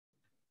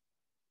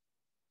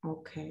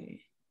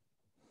Okay.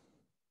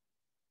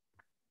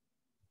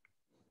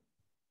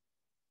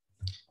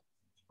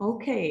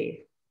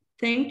 Okay.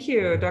 Thank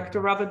you, Dr.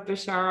 Robert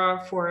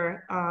Beshara,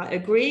 for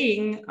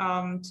agreeing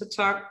to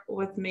talk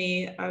with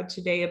me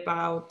today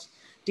about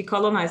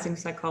decolonizing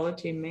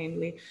psychology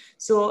mainly.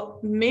 So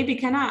maybe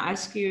can I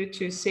ask you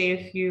to say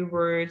a few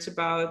words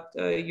about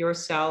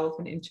yourself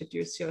and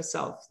introduce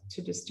yourself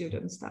to the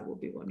students? That would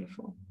be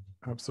wonderful.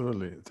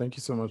 Absolutely. Thank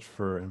you so much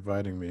for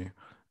inviting me,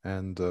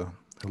 and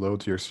hello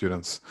to your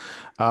students.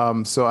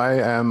 So I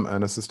am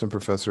an assistant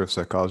professor of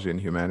psychology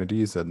and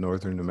humanities at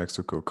Northern New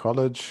Mexico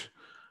College.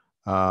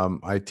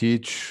 I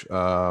teach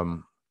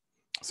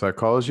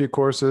psychology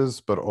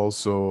courses, but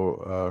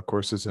also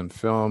courses in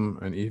film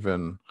and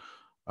even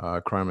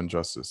crime and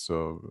justice.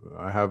 So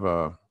I have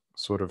a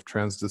sort of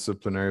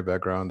transdisciplinary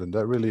background, and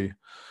that really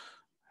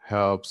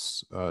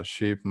helps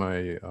shape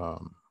my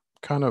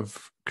kind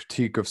of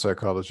critique of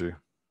psychology.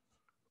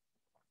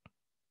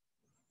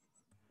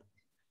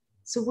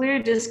 So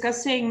we're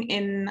discussing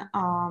in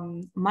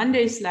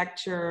Monday's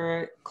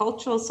lecture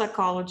cultural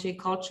psychology,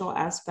 cultural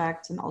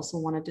aspects, and also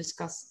want to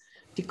discuss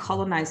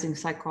decolonizing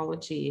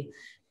psychology.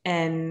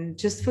 And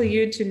just for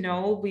you to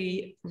know,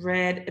 we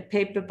read a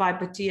paper by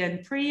Batia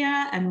and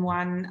Priya and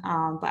one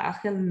by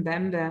Achel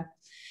Mbembe.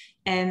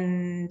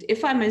 And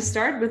if I may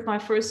start with my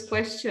first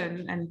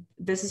question, and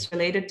this is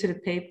related to the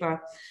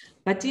paper,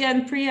 Batia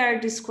and Priya are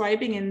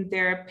describing in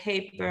their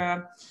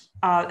paper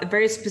a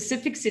very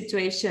specific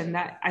situation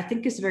that I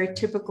think is very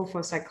typical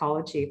for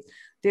psychology.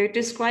 They're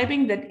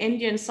describing that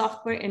Indian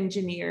software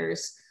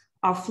engineers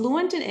are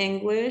fluent in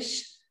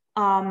English,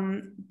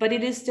 but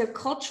it is their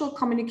cultural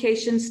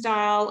communication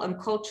style and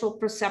cultural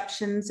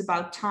perceptions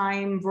about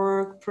time,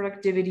 work,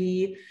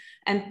 productivity,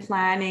 and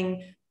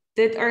planning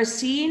that are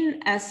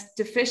seen as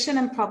deficient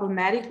and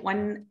problematic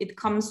when it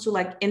comes to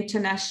like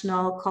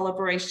international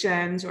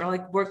collaborations or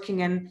like working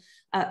in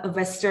a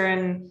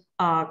Western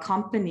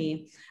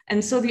company.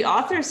 And so the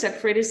authors are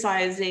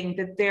criticizing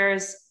that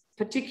there's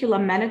particular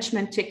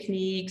management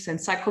techniques and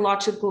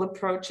psychological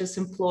approaches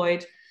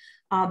employed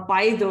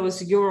by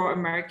those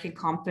Euro-American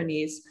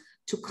companies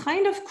to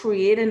kind of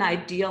create an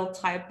ideal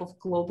type of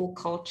global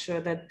culture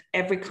that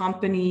every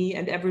company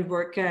and every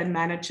worker and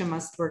manager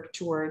must work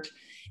toward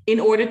in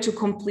order to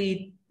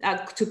compete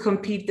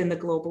in the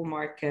global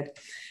market.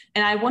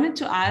 And I wanted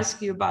to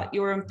ask you about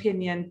your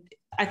opinion.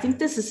 I think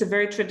this is a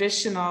very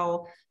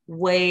traditional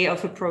way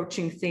of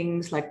approaching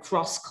things like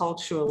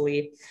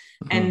cross-culturally.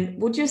 Mm-hmm.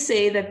 And would you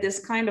say that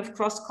this kind of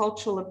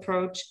cross-cultural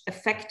approach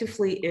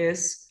effectively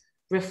is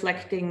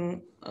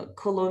reflecting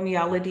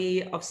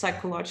coloniality of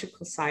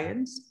psychological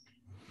science?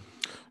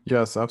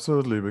 Yes,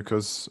 absolutely.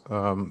 Because,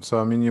 so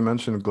I mean, you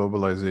mentioned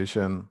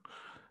globalization,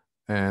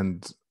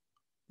 and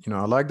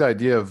I like the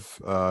idea of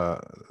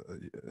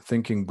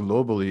thinking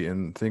globally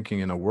and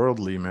thinking in a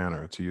worldly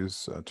manner, to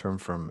use a term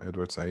from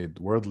Edward Said,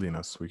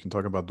 worldliness. We can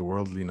talk about the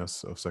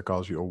worldliness of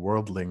psychology or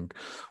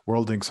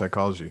worldling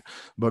psychology.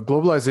 But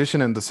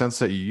globalization, in the sense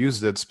that you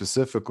used it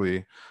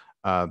specifically,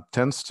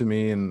 tends to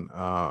mean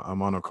a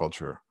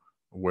monoculture,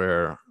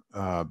 where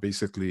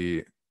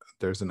basically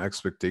there's an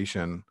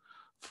expectation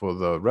for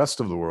the rest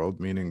of the world,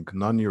 meaning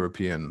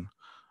non-European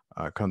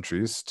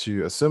countries,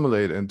 to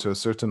assimilate into a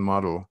certain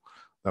model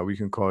that we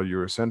can call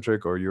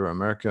Eurocentric or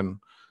Euro-American.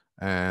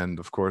 And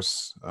of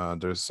course,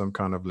 there's some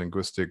kind of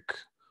linguistic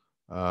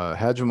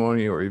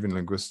hegemony or even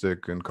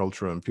linguistic and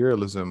cultural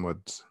imperialism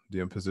with the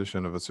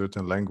imposition of a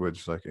certain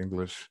language like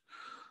English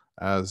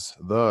as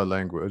the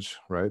language,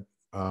 right?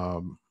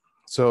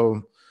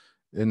 So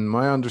in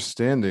my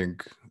understanding,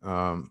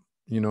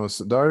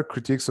 so there are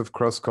critiques of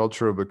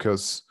cross-cultural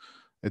because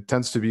it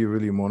tends to be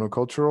really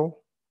monocultural.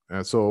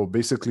 And so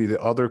basically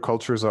the other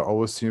cultures are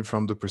always seen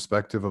from the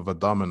perspective of a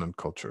dominant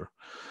culture.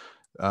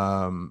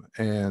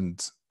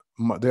 And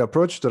the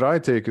approach that I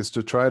take is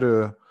to try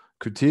to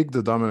critique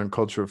the dominant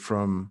culture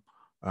from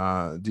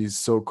these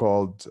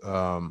so-called,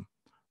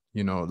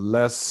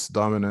 less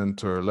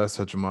dominant or less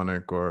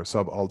hegemonic or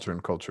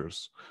subaltern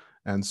cultures.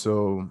 And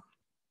so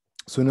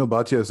Sunil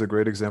Bhatia is a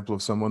great example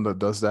of someone that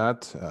does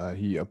that.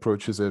 He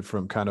approaches it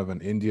from kind of an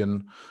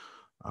Indian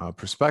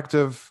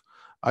perspective.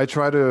 I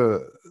try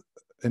to,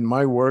 in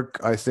my work,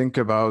 I think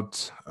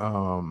about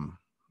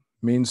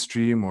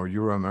mainstream or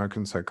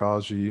Euro-American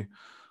psychology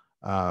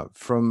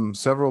from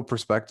several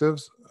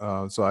perspectives.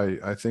 So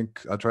I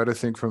try to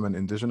think from an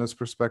indigenous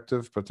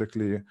perspective,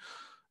 particularly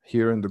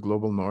here in the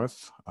global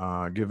north,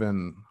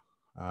 given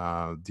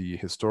the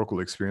historical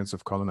experience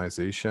of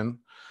colonization,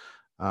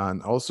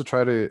 and also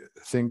try to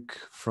think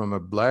from a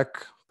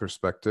Black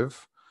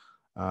perspective,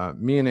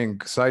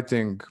 meaning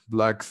citing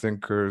Black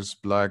thinkers,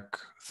 Black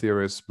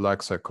theorists,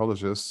 Black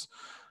psychologists,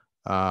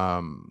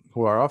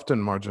 who are often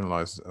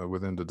marginalized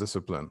within the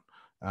discipline.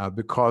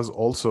 Because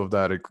also of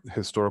that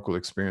historical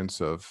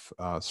experience of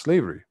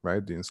slavery,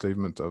 right? The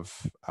enslavement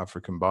of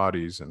African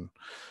bodies.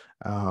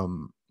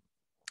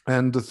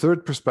 And the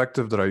third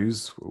perspective that I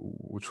use,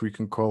 which we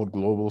can call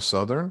global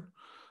Southern,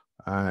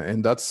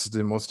 and that's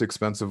the most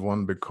expensive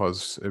one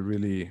because it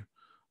really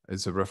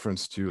is a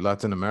reference to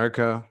Latin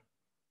America,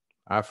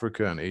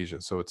 Africa, and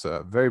Asia. So it's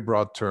a very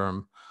broad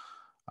term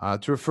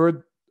to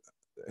refer,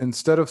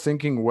 instead of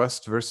thinking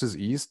West versus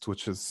East,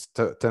 which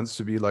tends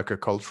to be like a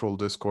cultural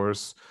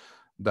discourse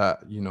that,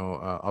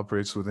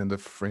 operates within the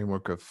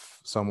framework of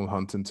Samuel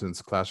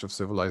Huntington's Clash of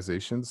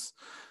Civilizations.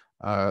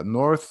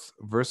 North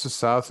versus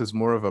South is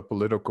more of a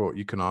political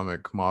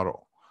economic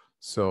model.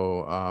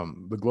 So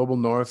the global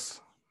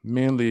North,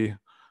 mainly,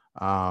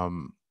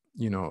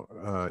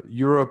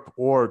 Europe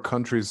or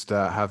countries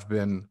that have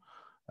been,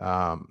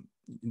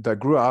 that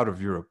grew out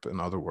of Europe, in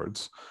other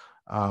words,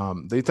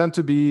 they tend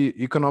to be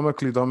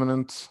economically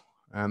dominant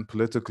and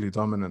politically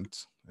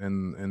dominant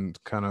in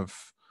kind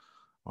of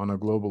on a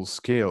global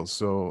scale.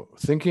 So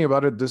thinking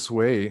about it this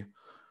way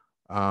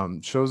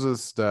shows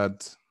us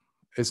that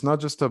it's not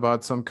just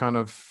about some kind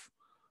of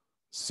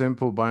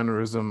simple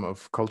binarism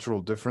of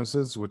cultural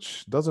differences,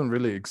 which doesn't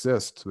really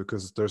exist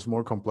because there's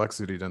more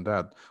complexity than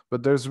that.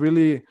 But there's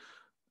really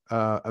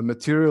a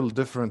material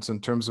difference in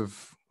terms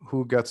of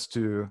who gets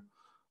to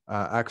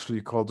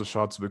actually call the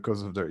shots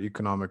because of their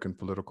economic and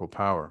political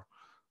power.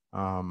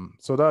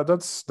 So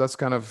that's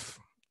kind of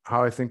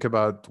how I think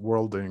about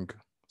worlding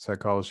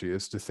psychology,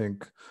 is to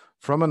think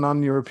from a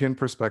non-European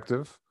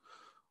perspective,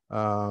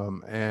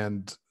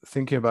 and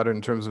thinking about it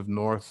in terms of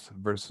North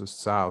versus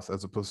South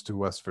as opposed to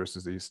West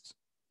versus East.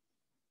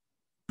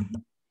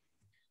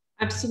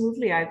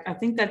 Absolutely. I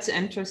think that's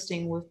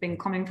interesting. We've been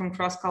coming from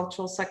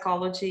cross-cultural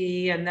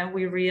psychology, and then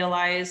we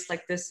realized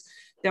like this,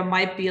 there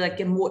might be like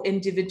a more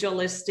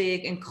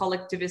individualistic and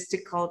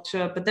collectivistic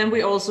culture, but then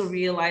we also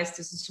realized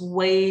this is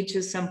way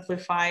too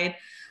simplified.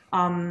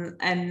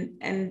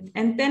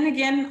 And then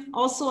again,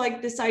 also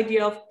like this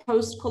idea of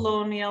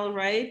post-colonial,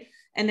 right?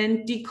 And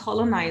then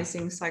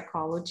decolonizing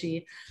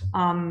psychology.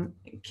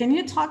 Can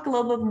you talk a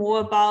little bit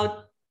more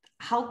about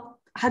how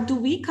do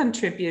we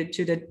contribute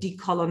to the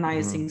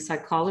decolonizing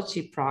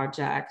psychology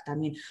project? I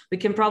mean, we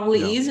can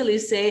probably easily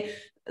say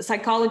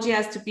psychology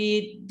has to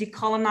be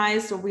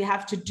decolonized, or we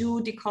have to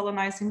do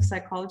decolonizing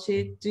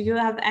psychology. Do you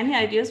have any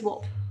ideas?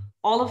 Well,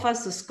 all of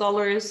us, the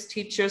scholars,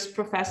 teachers,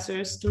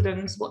 professors,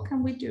 students, what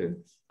can we do?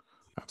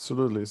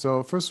 Absolutely.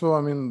 So first of all,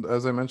 I mean,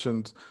 as I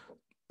mentioned,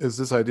 is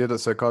this idea that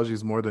psychology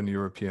is more than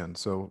European.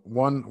 So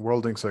one,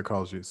 worlding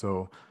psychology.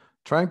 So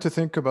trying to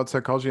think about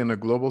psychology in a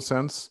global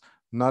sense,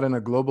 not in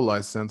a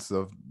globalized sense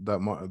of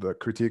the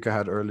critique I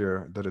had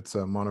earlier, that it's a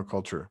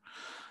monoculture.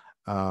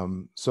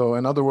 So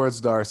in other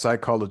words, there are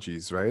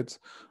psychologies, right?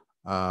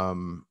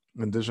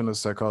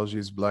 Indigenous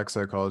psychologies, Black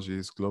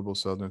psychologies, global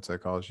Southern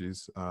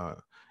psychologies.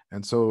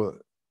 And so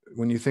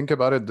when you think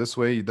about it this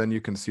way, then you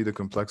can see the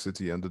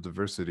complexity and the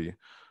diversity,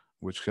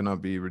 which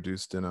cannot be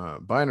reduced in a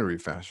binary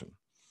fashion.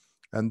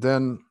 And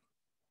then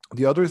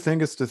the other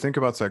thing is to think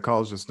about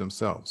psychologists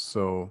themselves.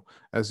 So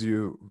as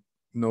you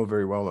know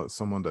very well, as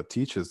someone that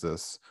teaches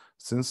this,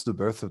 since the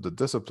birth of the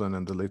discipline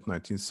in the late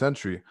 19th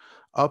century,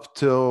 up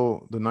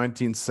till the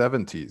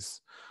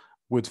 1970s,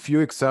 with few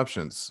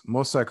exceptions,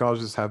 most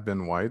psychologists have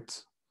been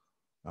white,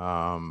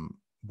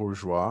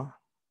 bourgeois,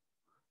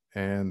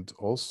 and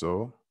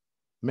also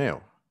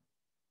male.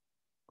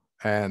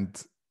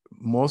 And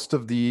most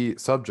of the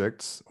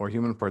subjects or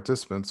human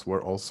participants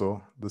were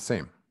also the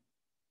same.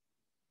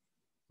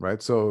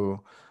 Right?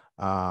 So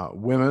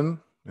women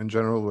in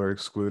general were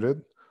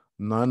excluded,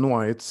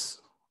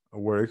 non-whites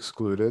were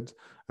excluded,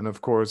 and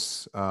of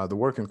course, the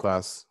working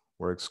class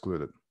were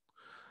excluded.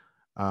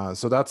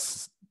 So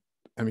that's,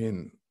 I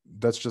mean,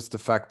 that's just a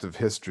fact of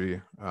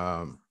history.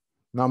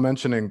 Not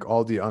mentioning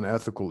all the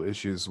unethical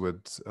issues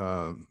with,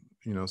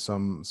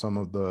 some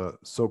of the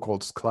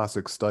so-called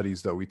classic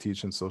studies that we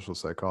teach in social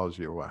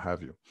psychology or what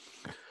have you.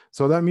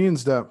 So that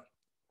means that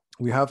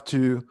we have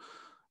to,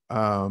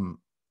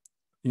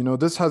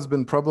 this has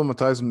been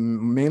problematized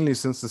mainly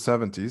since the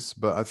 70s,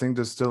 but I think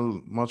there's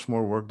still much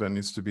more work that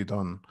needs to be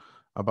done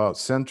about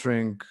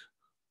centering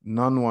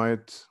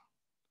non-white,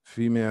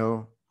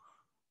 female,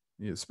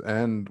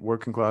 and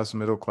working class,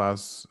 middle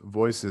class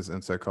voices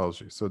in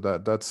psychology. So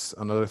that's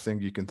another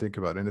thing you can think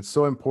about. And it's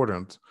so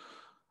important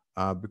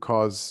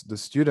because the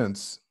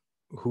students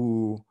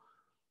who,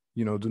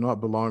 do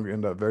not belong in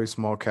that very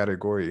small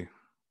category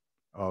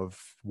of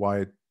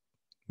white,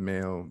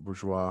 male,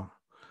 bourgeois,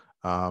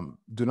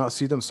 do not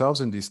see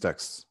themselves in these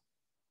texts.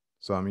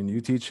 So, I mean,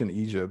 you teach in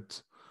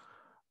Egypt,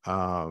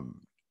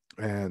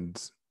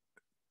 and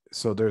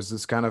so there's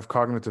this kind of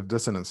cognitive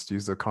dissonance, to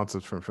use the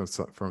concept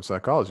from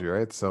psychology,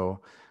 right? So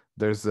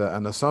there's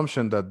an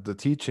assumption that the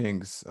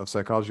teachings of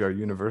psychology are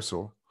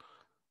universal,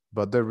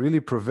 but they're really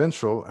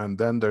provincial. And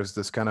then there's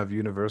this kind of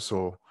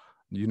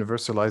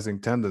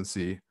universalizing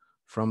tendency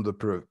from the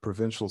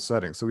provincial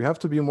setting. So we have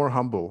to be more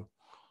humble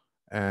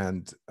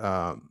and,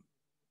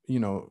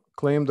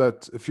 claim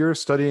that if you're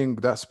studying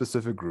that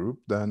specific group,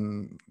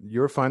 then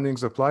your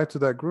findings apply to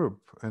that group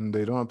and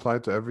they don't apply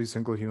to every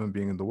single human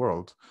being in the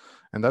world.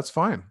 And that's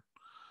fine.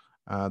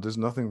 There's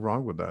nothing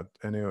wrong with that.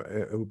 And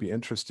it will be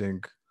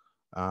interesting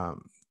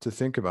to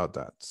think about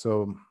that.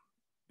 So,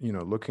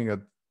 looking at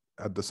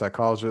the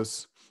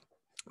psychologists,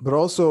 but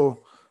also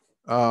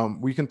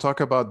We can talk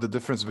about the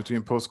difference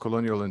between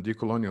post-colonial and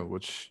decolonial,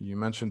 which you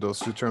mentioned those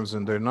two terms,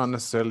 and they're not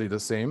necessarily the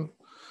same.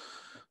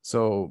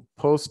 So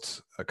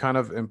post kind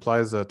of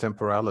implies a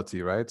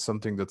temporality, right?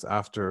 Something that's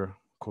after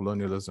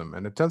colonialism.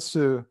 And it tends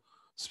to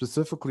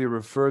specifically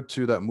refer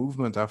to that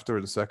movement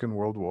after the Second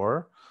World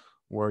War,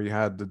 where you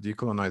had the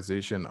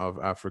decolonization of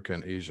Africa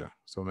and Asia.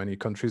 So many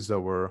countries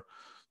that were,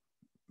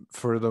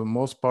 for the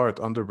most part,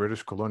 under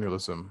British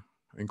colonialism,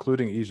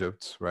 including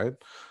Egypt, right?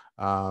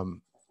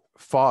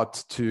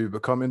 Fought to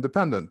become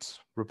independent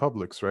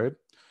republics, right?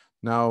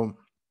 Now,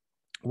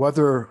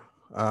 whether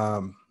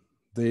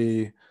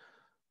they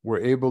were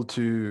able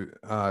to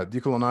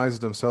decolonize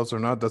themselves or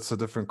not, that's a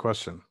different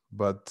question.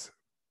 But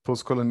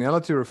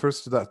post-coloniality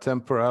refers to that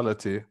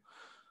temporality,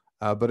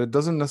 but it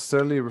doesn't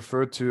necessarily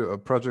refer to a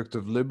project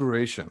of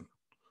liberation.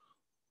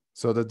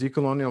 So the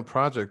decolonial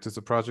project is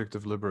a project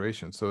of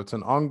liberation. So it's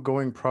an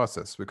ongoing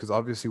process because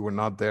obviously we're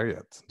not there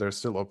yet. There's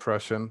still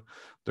oppression,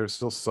 there's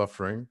still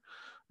suffering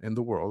in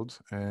the world.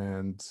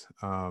 And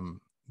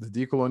the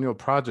decolonial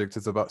project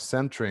is about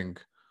centering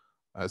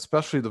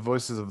especially the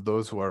voices of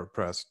those who are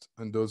oppressed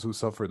and those who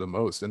suffer the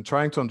most, and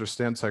trying to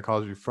understand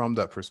psychology from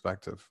that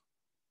perspective.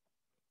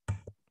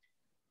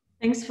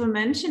 Thanks for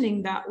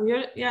mentioning that.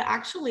 We're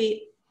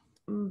actually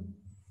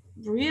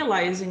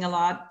realizing a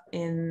lot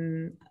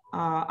in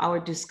our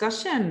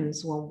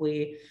discussions when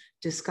we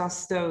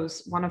discuss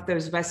one of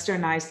those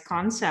westernized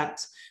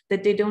concepts,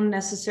 that they don't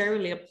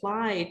necessarily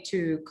apply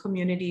to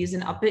communities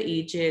in Upper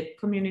Egypt,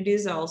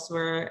 communities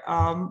elsewhere,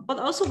 but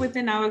also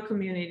within our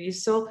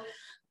communities. So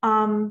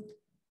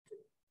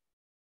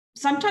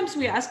sometimes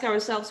we ask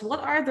ourselves,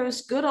 what are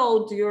those good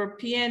old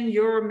European,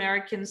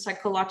 Euro-American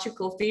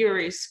psychological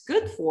theories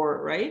good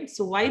for, right?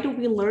 So why do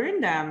we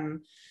learn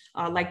them,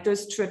 like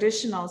those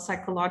traditional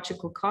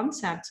psychological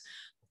concepts?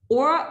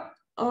 Or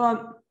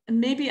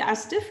maybe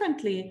asked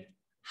differently,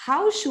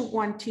 how should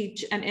one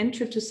teach an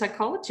intro to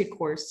psychology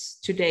course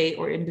today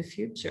or in the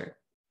future?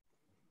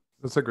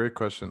 That's a great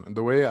question. And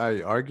the way I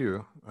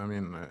argue, I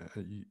mean,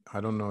 I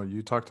don't know,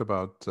 you talked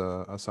about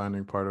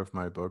assigning part of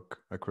my book,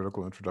 A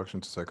Critical Introduction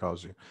to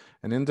Psychology.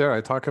 And in there,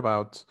 I talk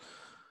about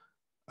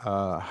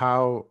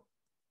how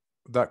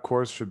that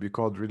course should be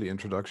called really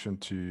Introduction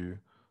to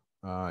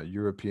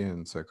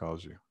European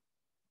Psychology.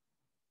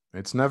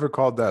 It's never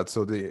called that.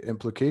 So the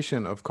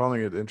implication of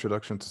calling it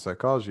Introduction to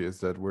Psychology is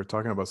that we're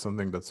talking about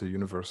something that's a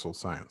universal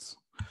science.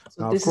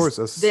 So now, this of course,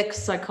 is big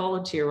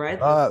psychology, right?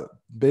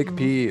 Big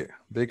P,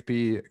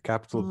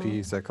 capital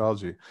P,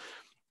 psychology.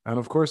 And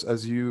of course,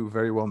 as you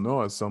very well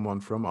know, as someone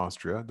from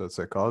Austria, that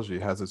psychology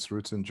has its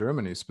roots in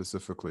Germany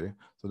specifically.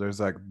 So there's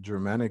that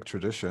Germanic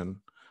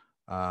tradition.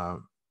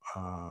 And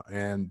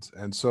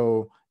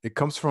so it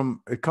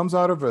comes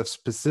out of a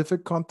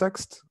specific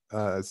context.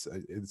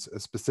 It's a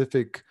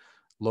specific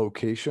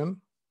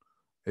location.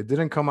 It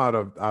didn't come out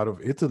of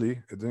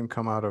Italy. It didn't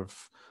come out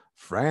of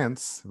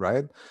France,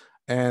 right?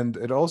 And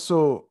it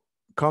also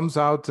comes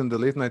out in the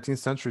late 19th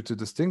century to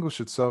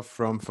distinguish itself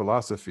from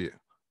philosophy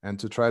and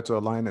to try to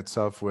align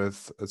itself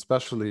with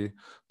especially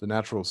the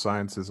natural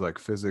sciences like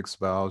physics,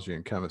 biology,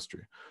 and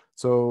chemistry.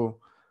 So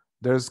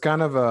there's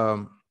kind of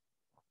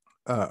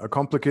a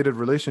complicated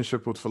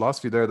relationship with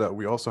philosophy there that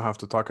we also have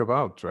to talk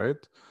about, right?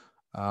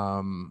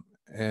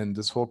 And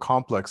this whole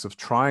complex of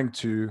trying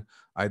to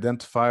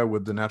identify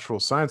with the natural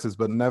sciences,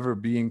 but never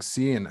being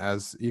seen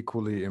as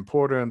equally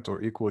important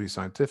or equally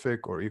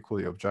scientific or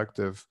equally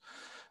objective.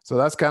 So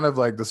that's kind of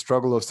like the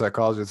struggle of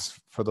psychologists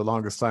for the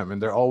longest time.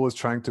 And they're always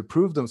trying to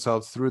prove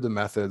themselves through the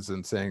methods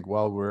and saying,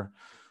 well, we're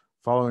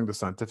following the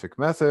scientific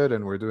method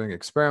and we're doing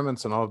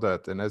experiments and all of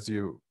that. And as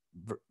you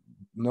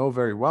know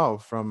very well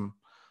from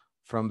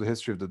the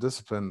history of the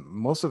discipline,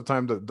 most of the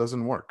time that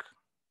doesn't work.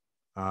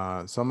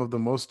 Some of the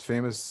most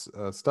famous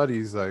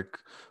studies like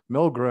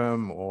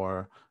Milgram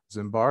or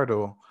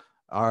Zimbardo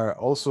are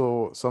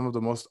also some of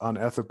the most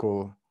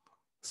unethical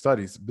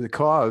studies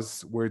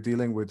because we're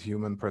dealing with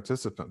human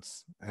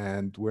participants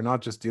and we're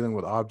not just dealing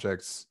with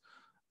objects.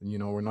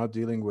 We're not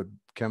dealing with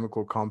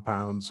chemical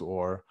compounds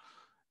or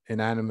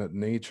inanimate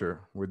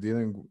nature. We're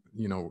dealing,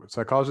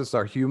 psychologists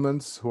are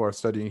humans who are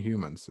studying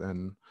humans,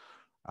 and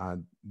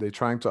they're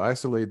trying to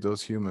isolate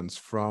those humans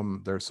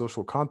from their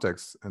social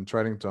context and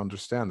trying to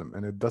understand them,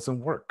 and it doesn't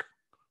work,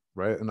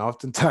 right? And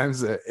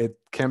oftentimes it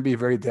can be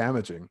very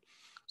damaging.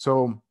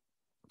 So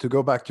to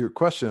go back to your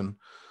question,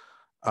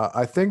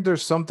 I think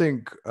there's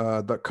something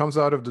that comes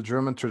out of the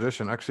German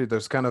tradition. Actually,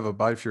 there's kind of a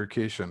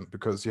bifurcation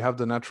because you have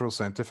the natural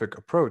scientific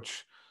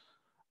approach,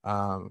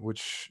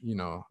 which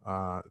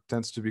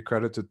tends to be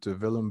credited to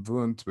Wilhelm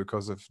Wundt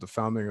because of the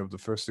founding of the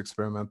first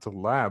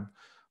experimental lab.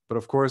 But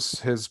of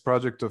course, his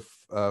project of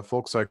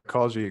folk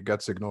psychology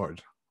gets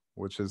ignored,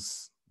 which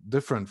is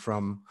different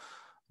from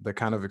the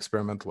kind of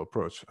experimental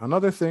approach.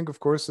 Another thing, of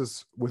course,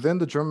 is within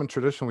the German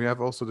tradition, we have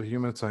also the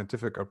human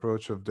scientific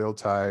approach of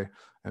Dilthey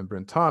and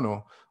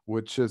Brentano,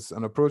 which is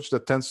an approach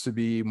that tends to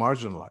be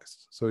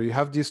marginalized. So you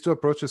have these two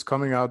approaches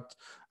coming out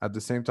at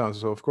the same time.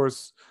 So of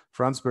course,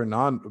 Franz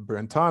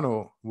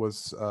Brentano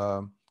was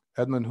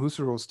Edmund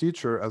Husserl's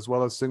teacher, as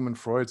well as Sigmund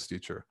Freud's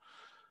teacher.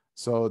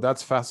 So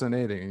that's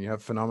fascinating. And you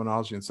have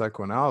phenomenology and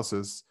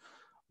psychoanalysis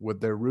with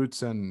their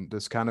roots in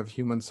this kind of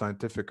human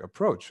scientific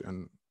approach.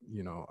 And,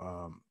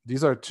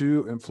 these are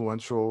two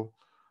influential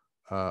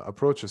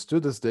approaches to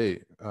this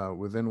day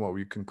within what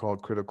we can call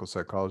critical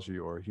psychology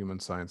or human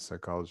science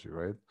psychology,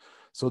 right?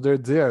 So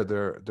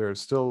they're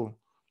still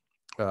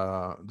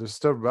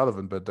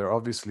relevant, but they're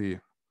obviously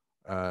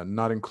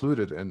not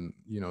included in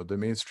the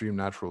mainstream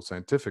natural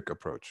scientific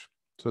approach.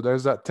 So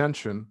there's that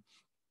tension.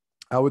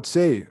 I would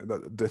say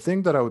that the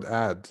thing that I would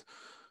add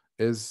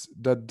is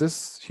that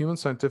this human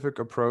scientific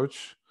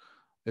approach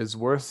is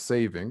worth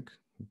saving,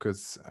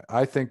 because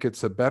I think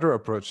it's a better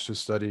approach to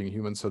studying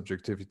human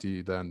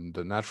subjectivity than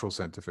the natural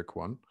scientific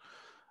one.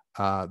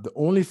 The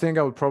only thing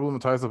I would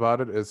problematize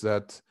about it is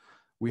that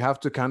we have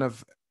to kind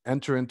of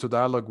enter into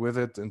dialogue with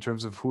it in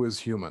terms of who is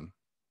human.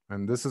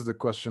 And this is the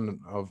question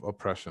of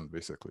oppression,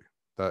 basically,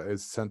 that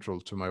is central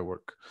to my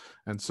work.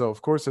 And so,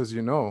 of course, as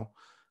you know,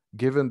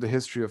 given the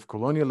history of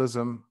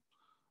colonialism,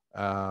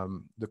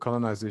 the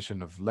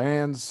colonization of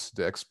lands,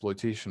 the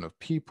exploitation of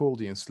people,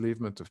 the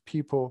enslavement of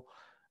people,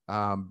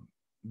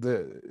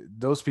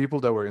 those people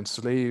that were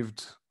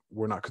enslaved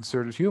were not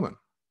considered human,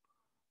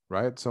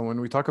 right? So when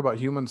we talk about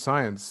human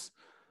science,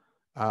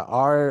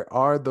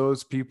 are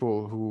those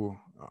people who,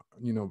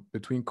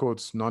 between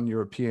quotes,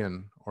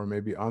 non-European or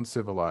maybe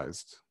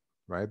uncivilized,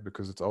 right?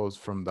 Because it's always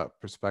from that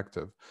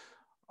perspective.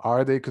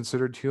 Are they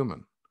considered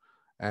human?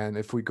 And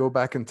if we go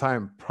back in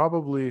time,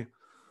 probably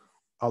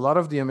a lot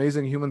of the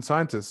amazing human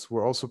scientists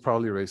were also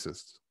probably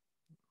racist.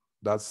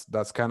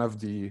 That's kind of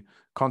the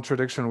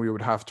contradiction we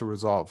would have to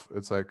resolve.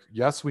 It's like,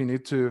 yes, we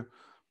need to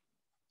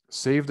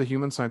save the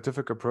human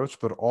scientific approach,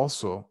 but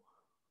also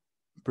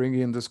bring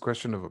in this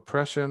question of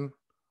oppression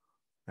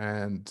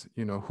and,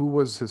 who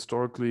was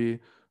historically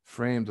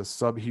framed as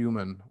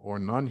subhuman or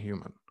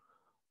non-human.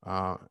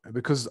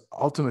 Because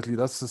ultimately,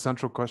 that's the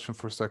central question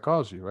for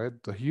psychology, right?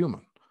 The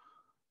human.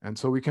 And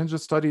so we can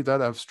just study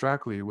that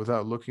abstractly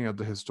without looking at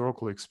the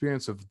historical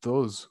experience of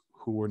those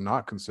who were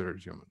not considered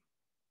human.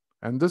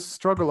 And this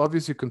struggle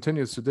obviously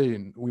continues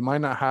today. We might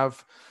not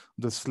have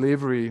the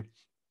slavery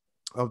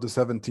of the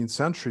 17th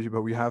century,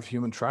 but we have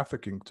human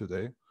trafficking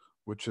today,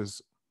 which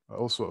is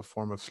also a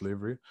form of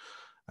slavery.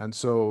 And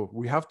so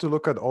we have to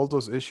look at all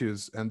those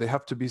issues, and they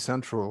have to be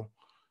central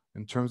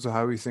in terms of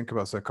how we think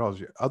about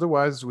psychology.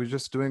 Otherwise, we're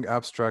just doing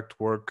abstract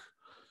work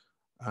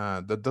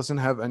that doesn't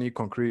have any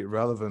concrete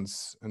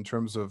relevance in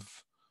terms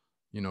of,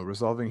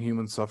 resolving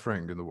human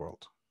suffering in the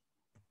world.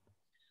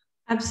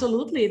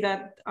 Absolutely.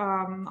 That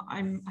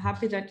I'm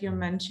happy that you're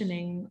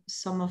mentioning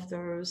some of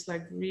those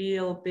like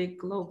real big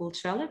global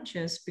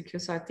challenges,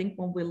 because I think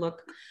when we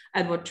look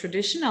at what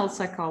traditional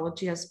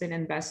psychology has been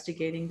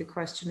investigating, the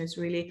question is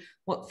really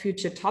what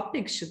future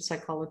topics should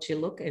psychology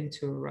look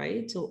into,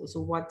 right? So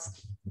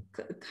what's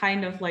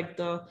kind of like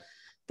the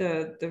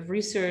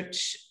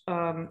research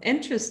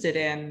interested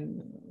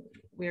in?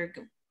 We're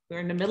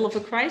in the middle of a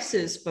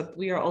crisis, but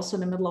we are also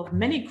in the middle of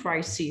many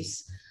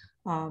crises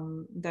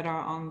that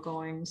are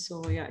ongoing.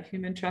 So yeah,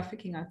 human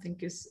trafficking, I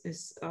think,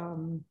 is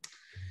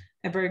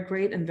a very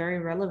great and very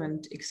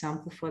relevant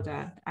example for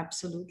that.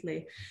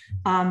 Absolutely.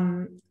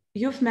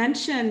 You've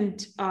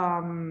mentioned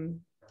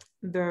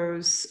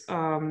those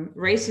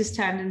racist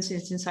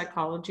tendencies in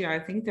psychology. I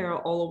think they're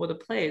all over the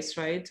place,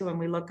 right? So when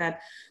we look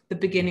at the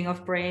beginning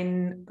of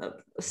brain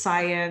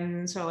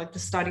science, or like the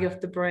study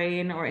of the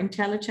brain or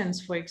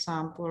intelligence, for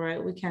example,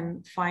 right, we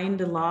can find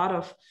a lot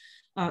of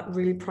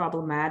really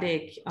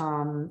problematic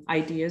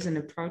ideas and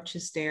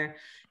approaches there.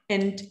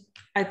 And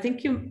I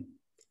think you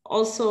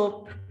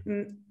also,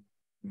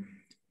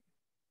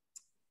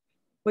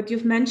 what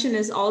you've mentioned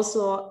is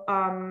also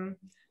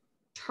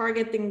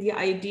targeting the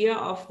idea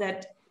of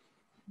that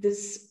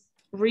this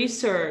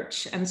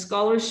research and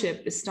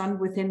scholarship is done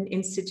within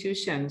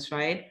institutions,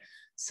 right?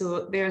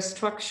 So there are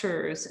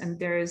structures and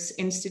there's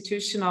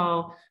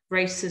institutional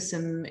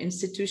racism,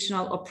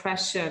 institutional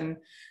oppression.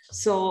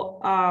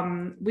 So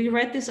we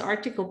read this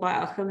article by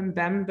Achille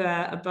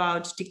Mbembe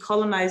about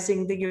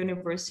decolonizing the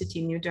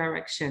university, new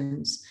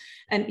directions.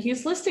 And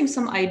he's listing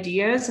some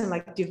ideas and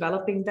like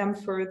developing them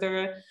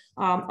further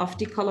of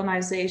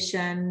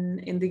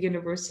decolonization in the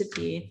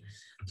university.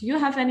 Do you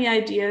have any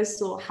ideas?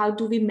 So how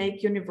do we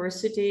make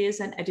universities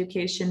and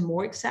education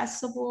more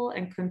accessible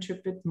and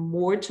contribute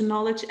more to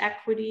knowledge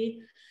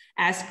equity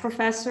as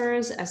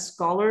professors, as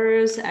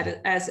scholars,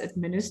 as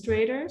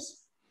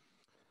administrators?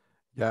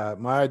 Yeah,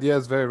 my idea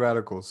is very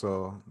radical,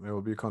 so it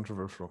will be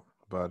controversial.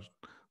 But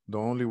the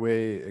only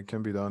way it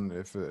can be done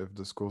if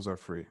the schools are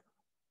free,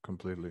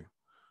 completely.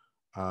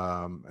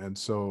 And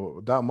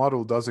so that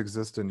model does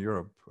exist in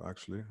Europe,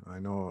 actually. I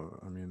know,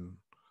 I mean,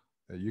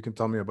 you can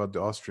tell me about the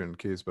Austrian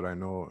case, but I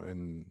know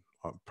in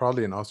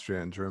probably in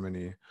Austria and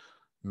Germany,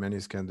 many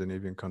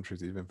Scandinavian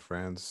countries, even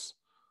France,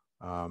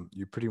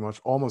 you pretty much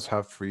almost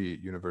have free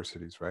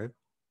universities, right?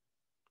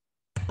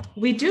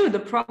 We do. The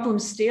problem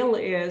still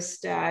is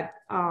that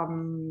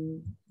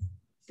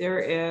there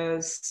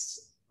is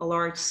a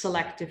large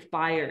selective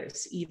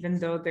bias, even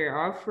though they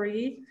are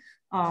free.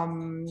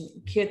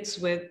 kids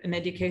with an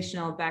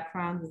educational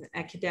background, with an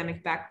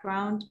academic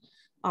background,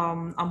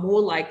 are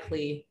more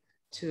likely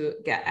to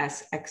get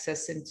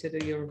access into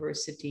the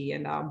university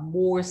and are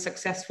more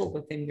successful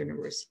within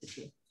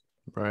university.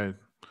 Right.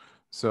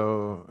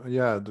 So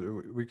yeah,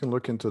 we can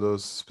look into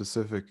those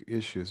specific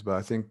issues, but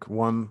I think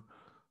one,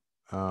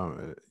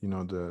 you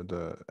know,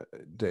 the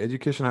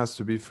education has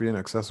to be free and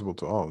accessible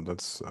to all.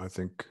 That's, I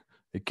think,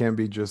 it can't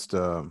be just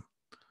a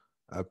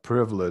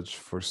privilege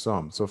for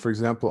some. So, for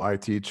example, I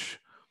teach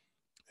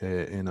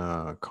in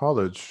a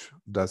college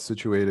that's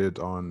situated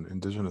on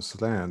indigenous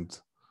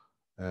land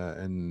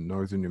in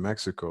northern New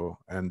Mexico,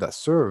 and that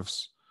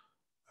serves,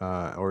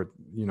 or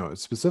you know,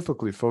 it's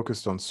specifically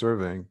focused on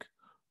serving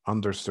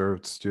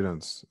underserved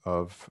students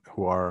of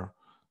who are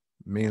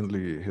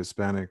mainly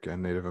Hispanic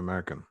and Native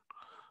American.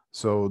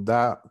 So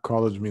that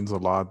college means a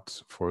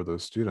lot for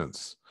those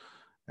students,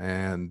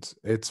 and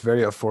it's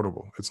very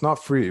affordable. It's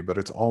not free, but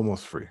it's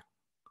almost free,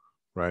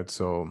 right?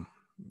 So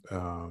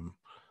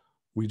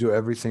we do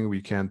everything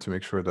we can to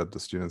make sure that the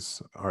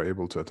students are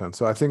able to attend.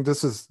 So I think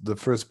this is the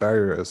first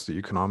barrier, is the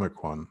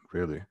economic one,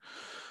 really.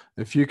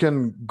 If you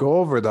can go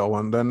over that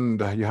one, then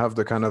you have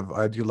the kind of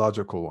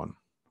ideological one,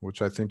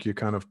 which I think you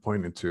kind of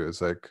pointed to.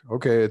 It's like,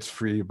 okay, it's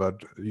free,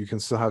 but you can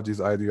still have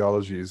these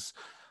ideologies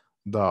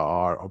that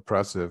are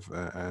oppressive,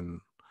 and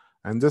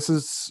this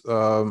is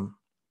the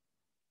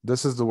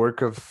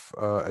work of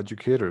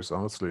educators,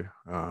 honestly,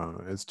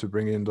 is to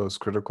bring in those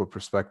critical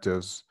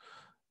perspectives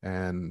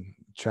and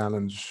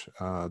challenge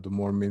the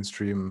more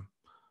mainstream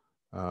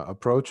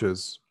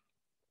approaches,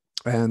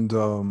 and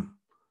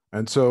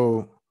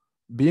so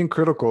being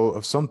critical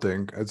of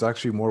something is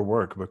actually more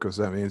work, because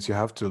that means you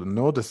have to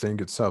know the thing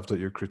itself that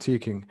you're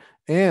critiquing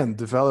and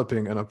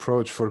developing an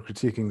approach for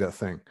critiquing that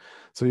thing.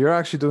 So you're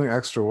actually doing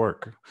extra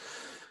work.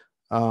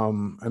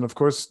 And of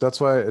course, that's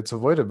why it's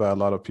avoided by a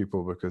lot of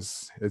people,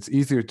 because it's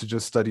easier to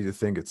just study the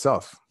thing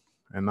itself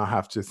and not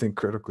have to think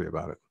critically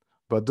about it.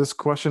 But this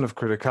question of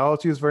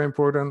criticality is very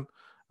important.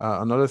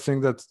 Another thing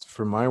that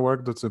for my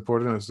work that's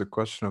important is the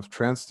question of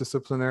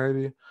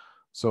transdisciplinarity.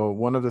 So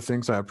one of the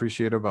things I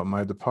appreciate about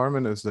my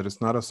department is that it's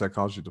not a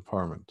psychology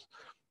department.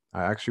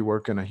 I actually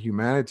work in a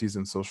humanities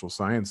and social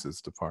sciences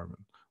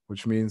department,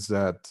 which means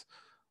that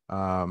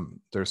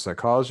there's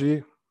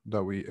psychology,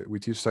 that we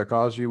teach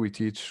psychology, we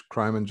teach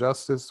crime and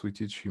justice, we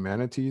teach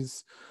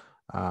humanities.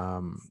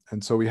 And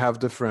so we have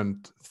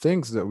different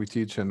things that we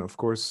teach. And of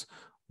course,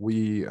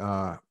 we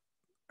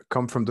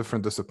come from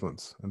different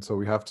disciplines. And so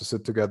we have to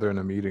sit together in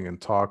a meeting and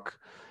talk.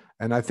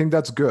 And I think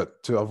that's good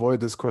to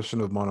avoid this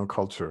question of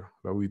monoculture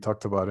that we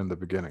talked about in the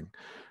beginning.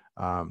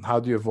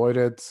 How do you avoid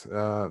it?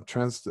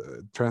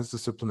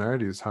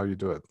 Transdisciplinarity is how you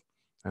do it.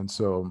 And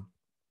so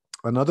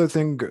another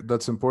thing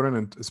that's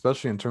important,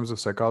 especially in terms of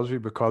psychology,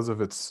 because of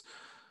its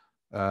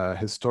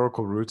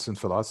historical roots in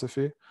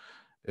philosophy,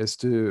 is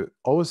to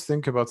always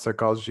think about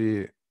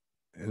psychology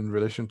in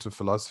relation to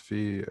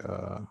philosophy,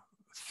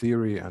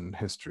 theory, and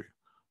history.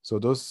 So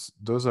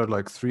those are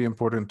like three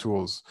important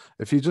tools.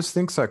 If you just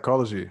think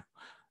psychology,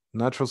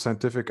 natural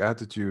scientific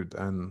attitude,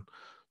 and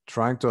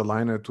trying to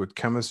align it with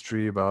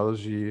chemistry,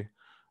 biology,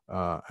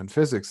 and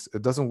physics,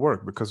 it doesn't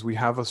work, because we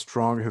have a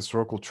strong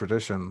historical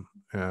tradition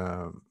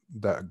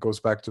that goes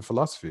back to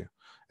philosophy.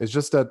 It's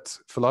just that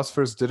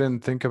philosophers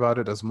didn't think about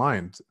it as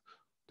mind.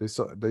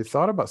 They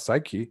thought about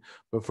psyche,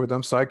 but for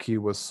them, psyche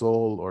was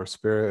soul or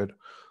spirit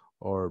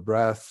or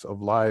breath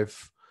of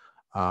life.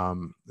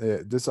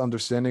 This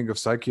understanding of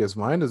psyche as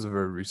mind is a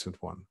very recent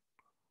one.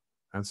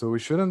 And so we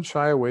shouldn't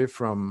shy away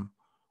from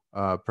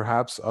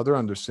perhaps other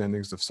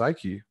understandings of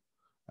psyche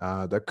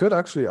that could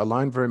actually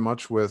align very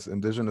much with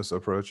indigenous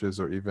approaches,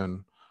 or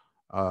even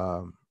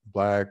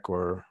Black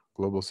or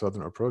global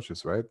Southern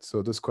approaches, right?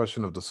 So this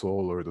question of the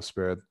soul or the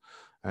spirit,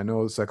 I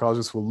know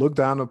psychologists will look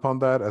down upon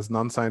that as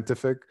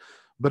non-scientific,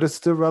 but it's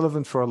still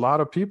relevant for a lot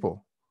of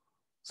people.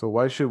 So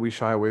why should we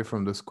shy away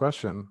from this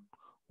question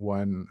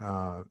when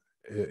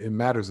it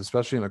matters,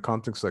 especially in a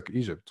context like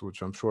Egypt,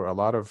 which I'm sure a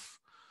lot of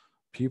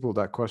people,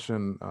 that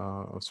question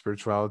of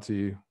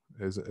spirituality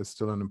is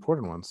still an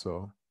important one.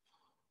 So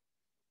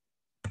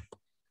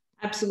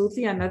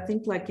absolutely. And I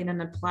think like in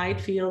an applied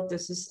field,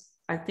 this is,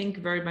 I think,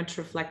 very much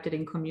reflected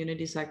in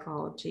community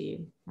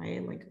psychology,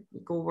 right? Like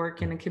we go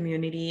work in a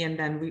community, and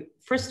then we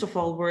first of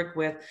all work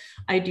with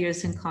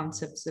ideas and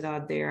concepts that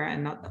are there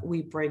and not that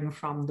we bring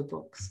from the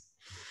books.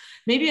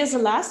 Maybe as a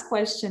last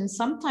question,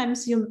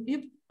 sometimes you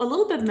a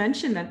little bit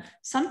mentioned that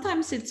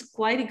sometimes it's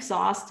quite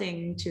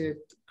exhausting to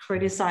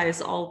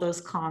criticize all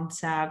those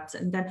concepts.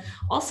 And then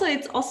also,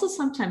 it's also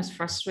sometimes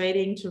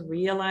frustrating to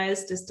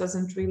realize this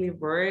doesn't really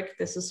work.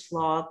 This is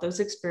flawed. Those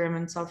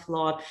experiments are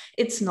flawed.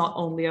 It's not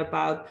only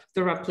about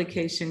the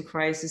replication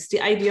crisis.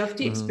 The idea of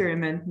the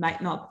experiment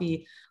might not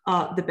be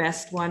the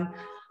best one.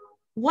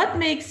 What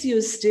makes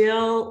you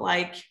still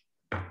like,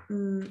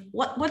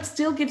 what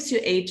still gives you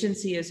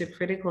agency as a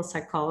critical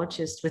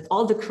psychologist with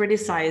all the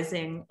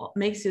criticizing? What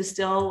makes you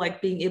still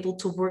like being able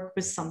to work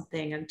with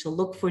something and to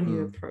look for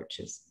new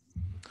approaches?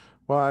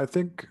 Well, I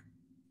think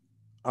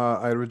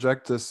I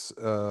reject this,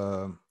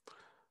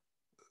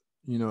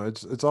 you know,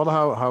 it's all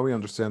how we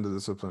understand the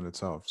discipline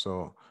itself.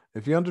 So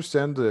if you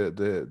understand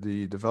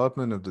the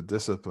development of the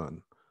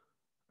discipline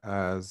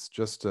as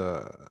just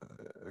a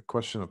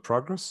question of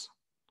progress,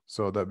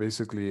 so that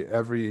basically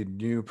every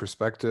new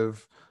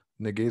perspective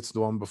negates the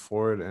one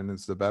before it and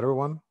it's the better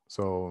one.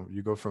 So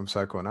you go from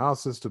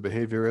psychoanalysis to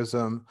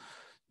behaviorism,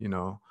 you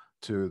know,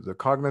 to the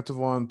cognitive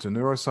one, to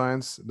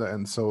neuroscience.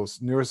 And so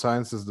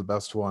neuroscience is the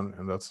best one,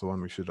 and that's the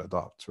one we should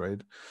adopt,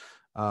 right?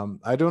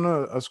 I don't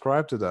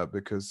ascribe to that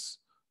because,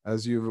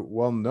 as you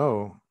well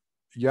know,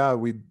 yeah,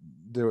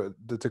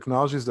 the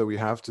technologies that we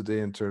have today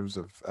in terms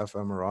of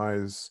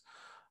fMRIs,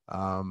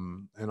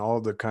 and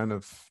all the kind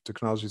of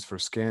technologies for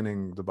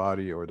scanning the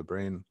body or the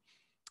brain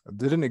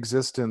didn't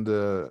exist in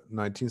the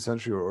 19th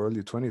century or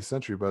early 20th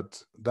century,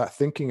 but that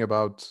thinking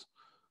about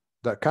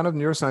that kind of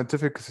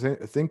neuroscientific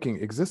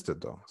thinking existed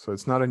though. So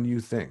it's not a new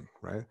thing,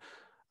 right?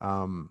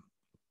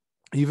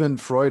 Even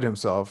Freud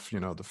himself, you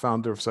know, the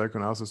founder of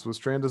psychoanalysis, was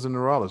trained as a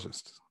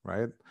neurologist,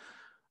 right?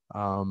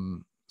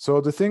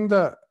 So the thing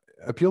that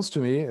appeals to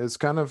me is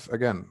kind of,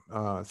 again,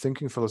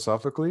 thinking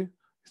philosophically,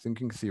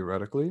 thinking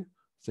theoretically,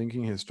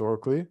 thinking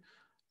historically,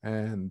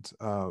 and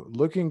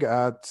looking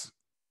at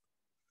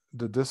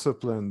the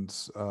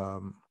discipline's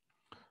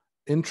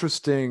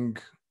interesting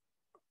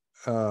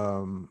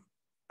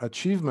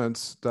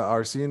achievements that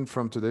are seen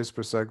from today's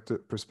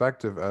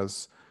perspective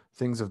as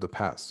things of the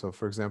past. So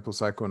for example,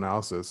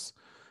 psychoanalysis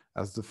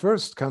as the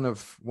first kind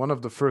of one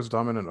of the first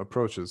dominant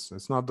approaches.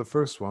 It's not the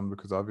first one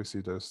because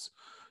obviously there's,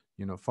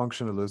 you know,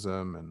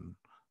 functionalism and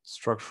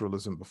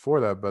structuralism before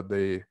that, but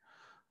they,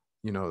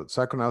 you know,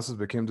 psychoanalysis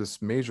became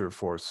this major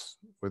force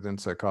within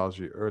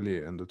psychology early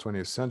in the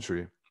 20th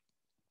century.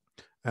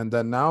 And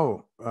then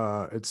now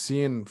it's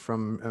seen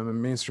from a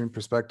mainstream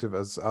perspective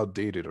as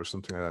outdated or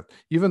something like that.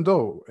 Even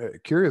though,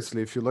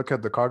 curiously, if you look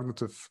at the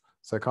cognitive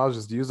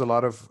psychologists, they use a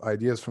lot of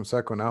ideas from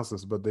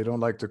psychoanalysis, but they don't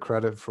like to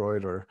credit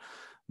Freud or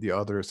the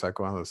other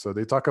psychoanalysts. So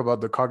they talk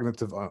about the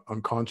cognitive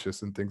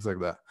unconscious and things like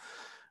that,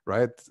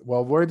 right?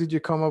 Well, where did you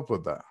come up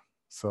with that?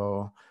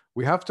 So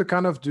we have to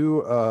kind of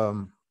do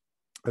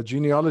a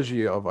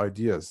genealogy of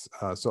ideas.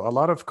 So a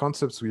lot of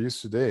concepts we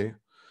use today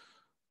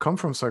come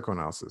from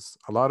psychoanalysis.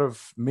 A lot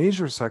of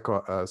major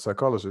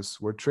psychologists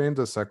were trained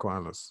as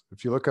psychoanalysts.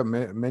 If you look at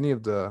many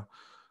of the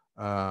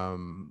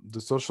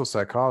social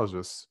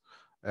psychologists,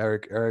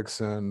 Erik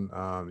Erikson,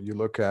 you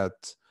look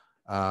at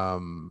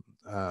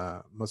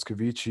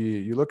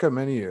Moscovici, you look at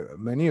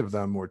many of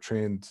them were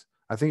trained.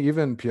 I think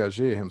even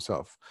Piaget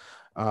himself.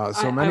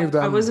 So many of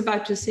them. I was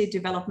about to say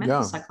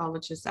developmental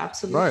psychologists,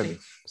 absolutely. Right.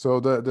 So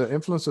the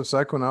influence of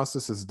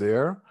psychoanalysis is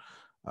there.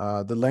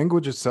 The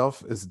language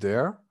itself is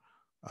there.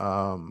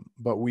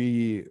 But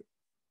we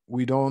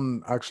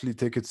don't actually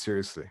take it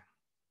seriously.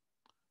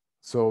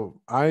 So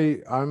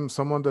I'm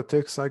someone that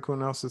takes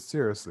psychoanalysis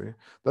seriously.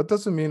 That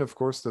doesn't mean, of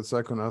course, that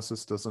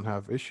psychoanalysis doesn't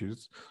have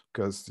issues,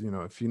 because, you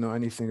know, if you know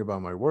anything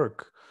about my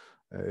work,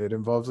 it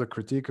involves a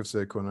critique of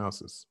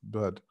psychoanalysis.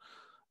 But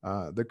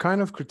the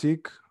kind of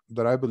critique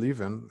that I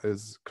believe in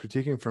is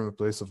critiquing from a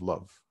place of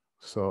love.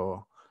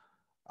 So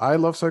I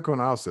love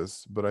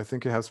psychoanalysis, but I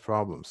think it has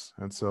problems.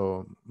 And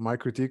so my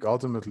critique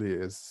ultimately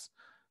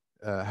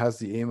has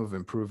the aim of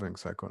improving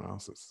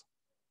psychoanalysis.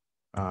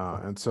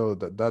 And so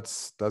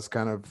that's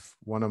kind of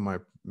one of my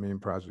main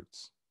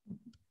projects.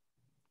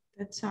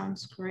 That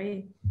sounds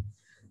great.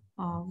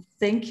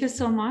 Thank you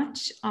so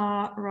much,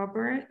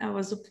 Robert. It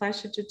was a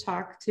pleasure to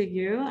talk to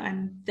you,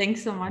 and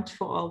thanks so much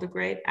for all the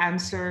great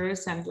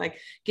answers and like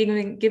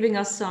giving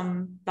us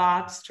some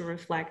thoughts to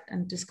reflect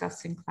and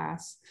discuss in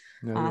class.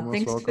 Yeah,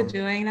 thanks welcome. for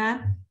doing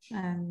that,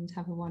 and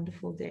have a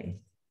wonderful day.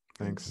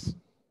 Thanks.